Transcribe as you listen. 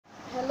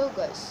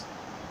guys,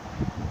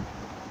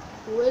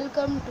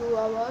 welcome to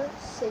our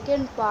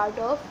second part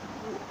of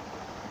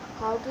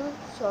how to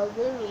solve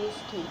a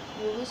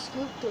Rubik's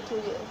Cube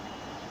tutorial.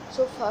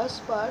 So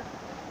first part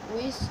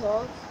we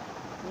solve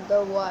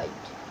the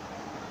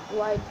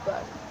white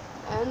part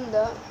and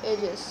the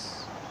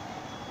edges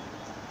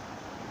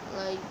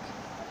like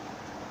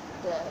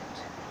that.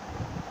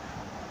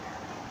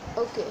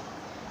 Okay,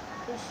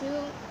 if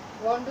you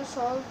want to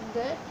solve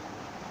that,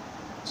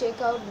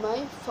 check out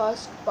my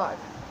first part.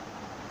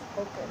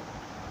 Okay,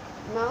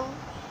 now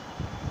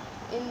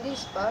in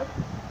this part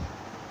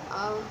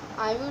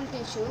I will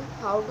teach you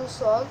how to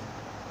solve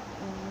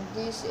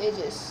these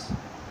edges.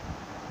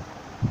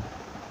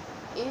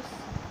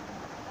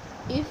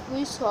 If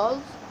we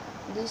solve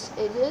these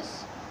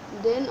edges,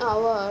 then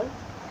our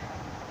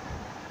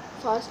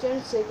first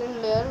and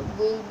second layer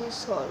will be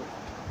solved.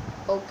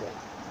 Okay,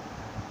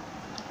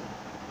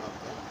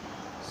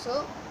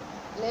 so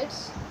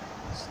let's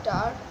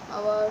start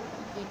our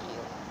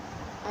video,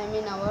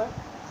 our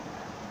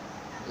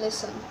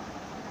lesson.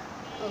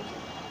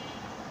 Okay,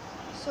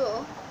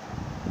 so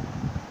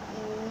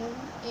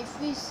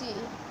if we see,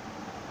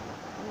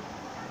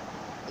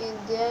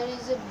 there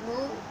is a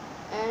blue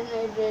and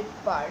a red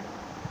part,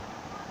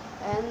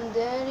 and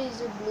there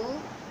is a blue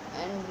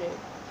and red.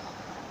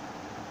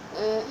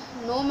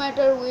 No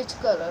matter which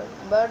color,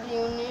 but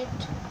you need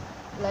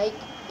like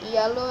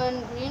yellow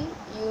and green,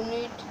 you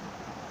need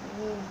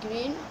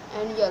green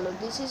and yellow.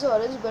 This is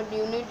orange, but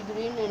you need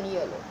green and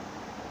yellow.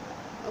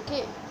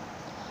 Okay,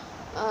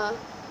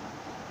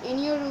 in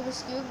your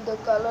Rubik's Cube the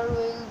color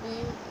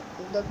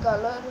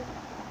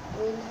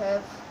will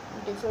have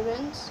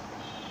difference,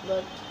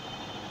 but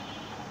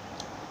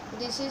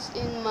this is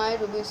in my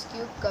Rubik's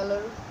Cube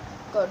color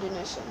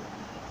coordination.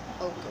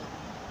 Okay,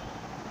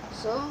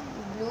 so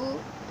blue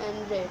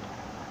and red,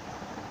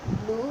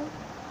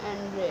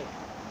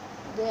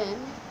 then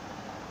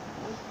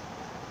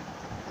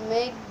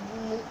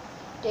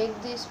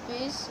take this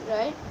piece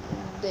right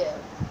there.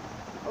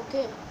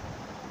 Okay,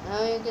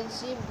 now you can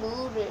see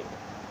blue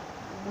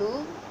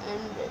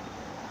and red.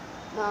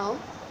 Now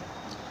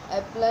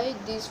apply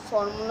this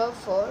formula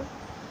for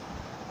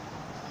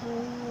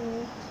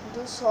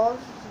to solve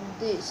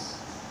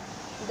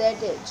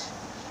that edge.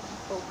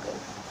 Okay,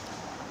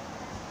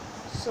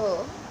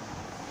 so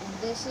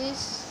this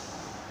is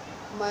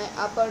my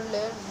upper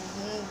layer.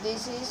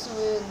 This is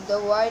the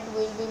white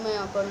will be my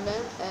upper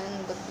layer,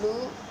 and the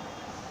blue,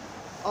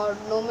 or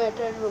no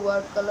matter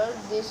what color,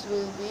 this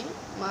will be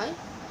my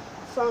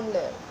front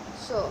layer.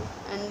 So,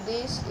 and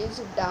this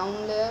is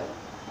down layer,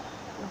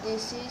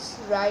 this is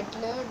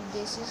right layer,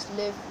 this is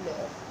left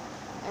layer,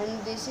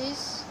 and this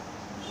is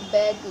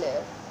back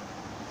layer.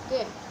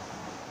 Okay,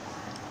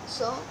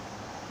 so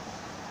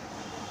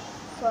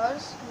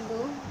first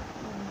do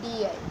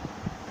DI.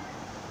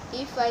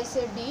 If I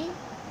say D,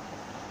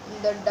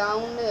 the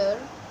down layer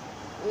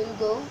will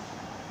go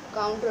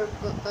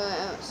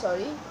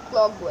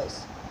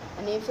clockwise,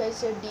 and if I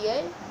say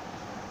DI,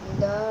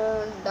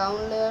 the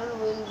down layer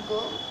will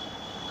go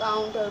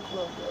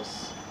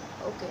counterclockwise.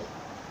 Okay,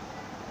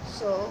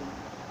 so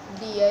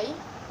DI,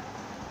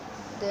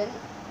 then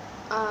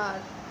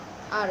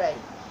RI.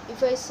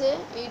 If I say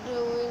it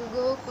will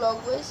go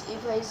clockwise,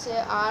 if I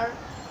say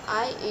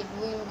RI, it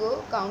will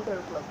go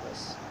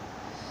counterclockwise.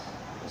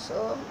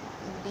 So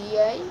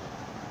DI,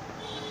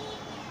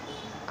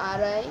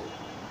 RI,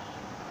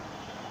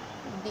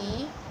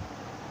 D,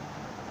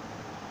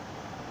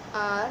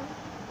 R,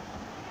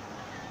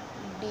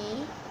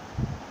 D.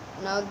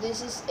 Now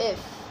this is F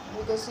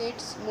because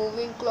it's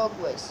moving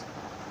clockwise.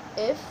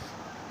 F,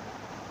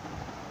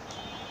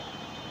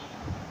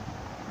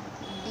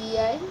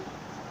 DI,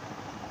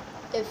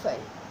 FI.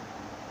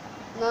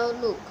 Now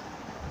look,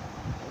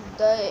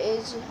 the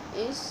edge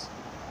is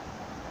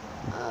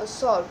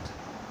solved.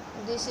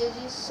 This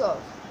edge is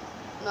solved.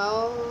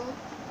 Now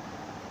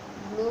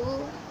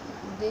blue,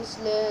 these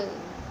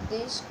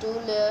two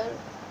layers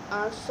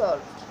are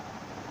solved.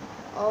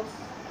 Of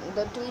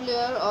the two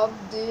layer of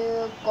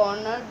the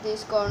corner,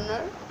 this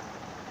corner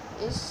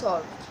is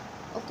solved.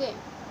 Okay,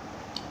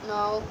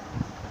 now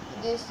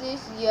this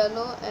is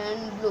yellow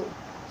and blue,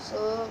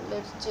 so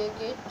let's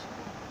check it.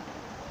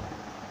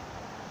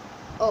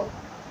 Oh,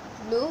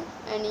 blue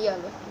and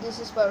yellow, this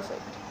is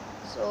perfect.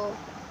 So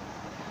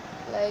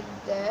like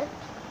that.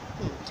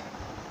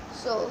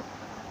 So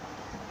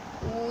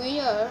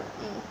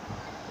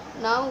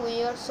now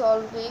we are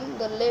solving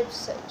the left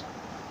side.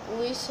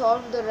 We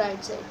solved the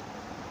right side,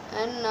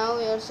 and now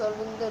we are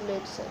solving the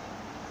left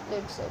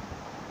side.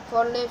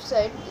 For left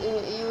side,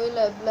 you will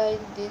apply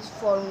this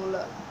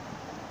formula.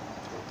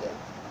 Okay,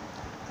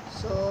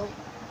 so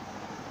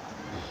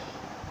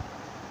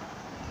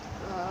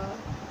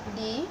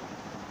D,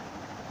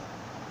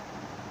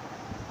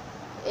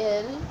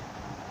 L,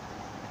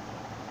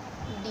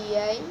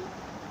 DI,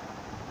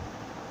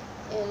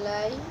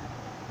 LI,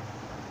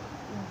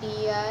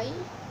 DI,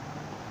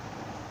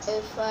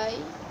 FI,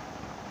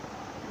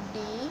 D,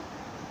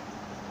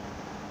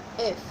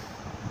 F.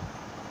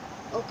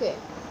 Okay,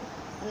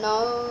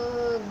 Now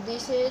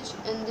this edge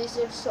and this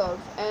edge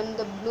solved, and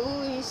the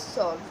blue is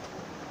solved.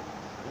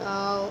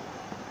 Now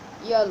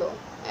yellow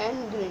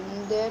and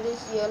green. There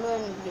is yellow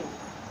and green.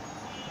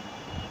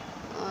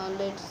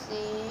 Let's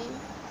see,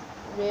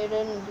 red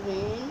and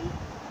green,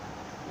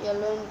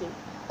 yellow and green.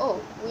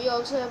 Oh, we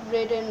also have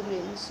red and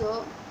green,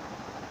 so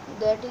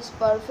that is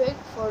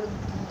perfect for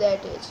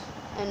that edge,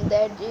 and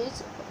that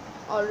is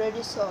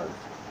already solved.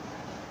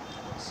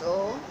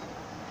 So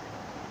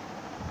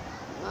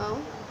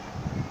now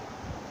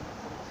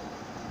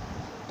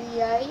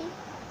D I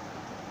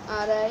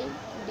R I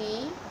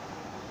D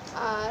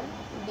R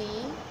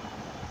D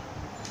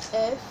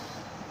F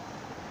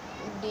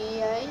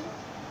D I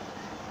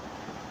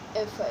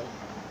F I.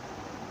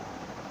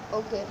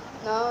 Okay,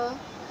 now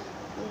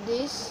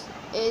this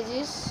edge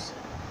is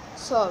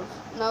solved.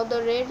 Now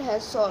the red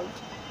has solved.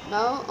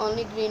 Now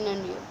only green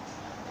and yellow.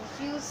 If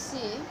you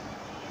see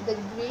the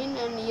green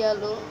and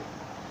yellow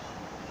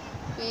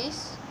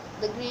piece,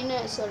 the green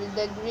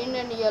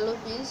and yellow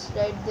piece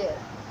right there.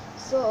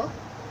 So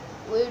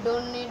we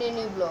don't need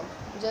any block.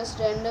 Just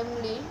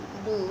randomly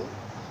do.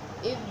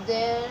 If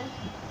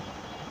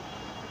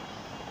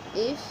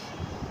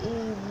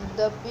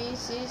the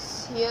piece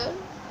is here,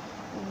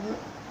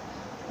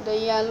 the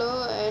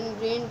yellow and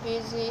green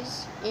piece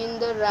is in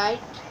the right,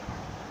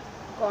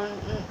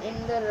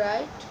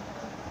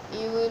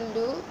 you will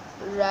do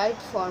right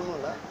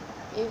formula.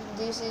 If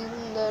this is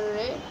in the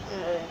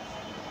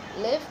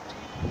left,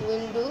 you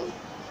will do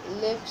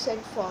left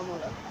side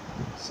formula.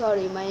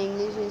 Sorry, my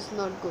English is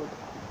not good.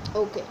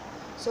 Okay,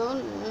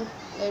 so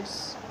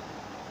let's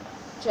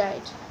try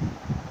it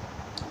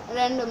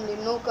randomly,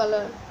 no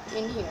color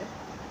in here.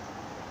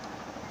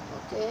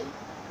 Okay,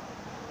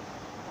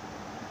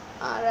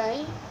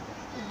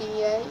 RID,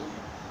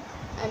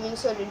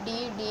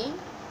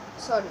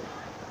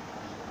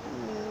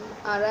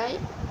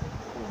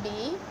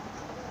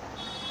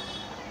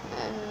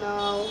 and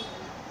now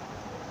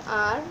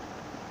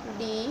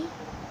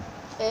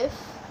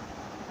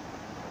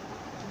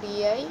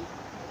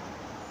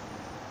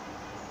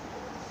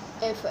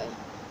RDFDIFI.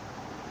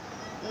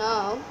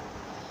 Now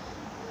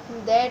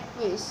that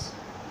piece,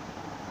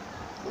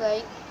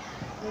 like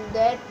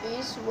that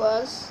piece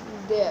was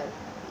there.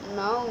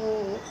 Now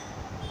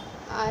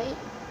I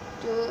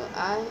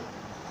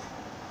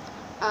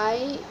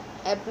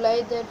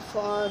apply that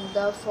for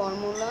the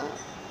formula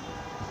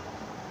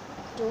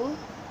to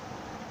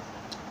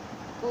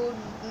put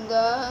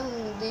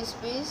this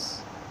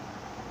piece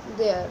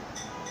there.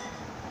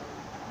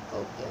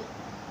 Okay,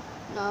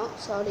 now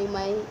sorry,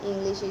 my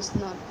English is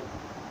not good.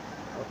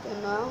 Okay,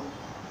 now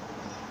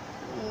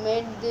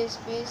made this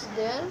piece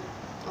there.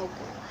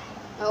 Okay,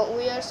 now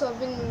we are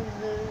solving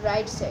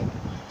right side,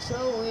 so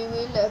we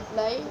will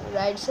apply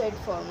right side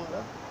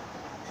formula.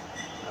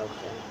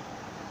 Okay,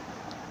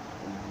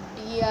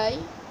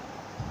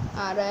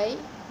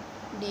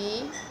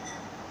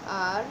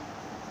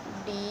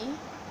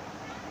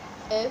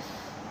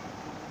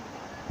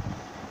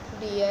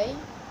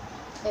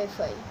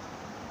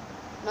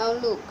 Now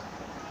look,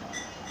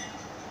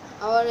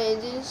 our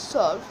edge is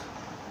solved.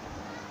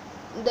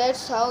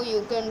 That's how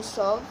you can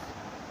solve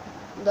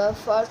the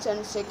first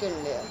and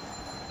second layer.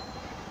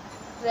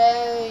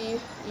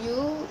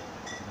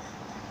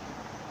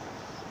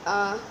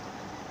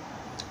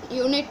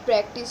 You need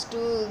practice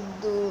to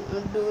do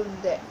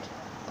that.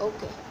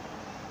 Okay,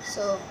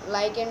 so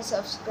like and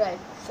subscribe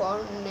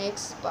for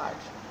next part.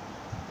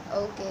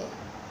 Okay,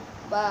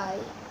 bye.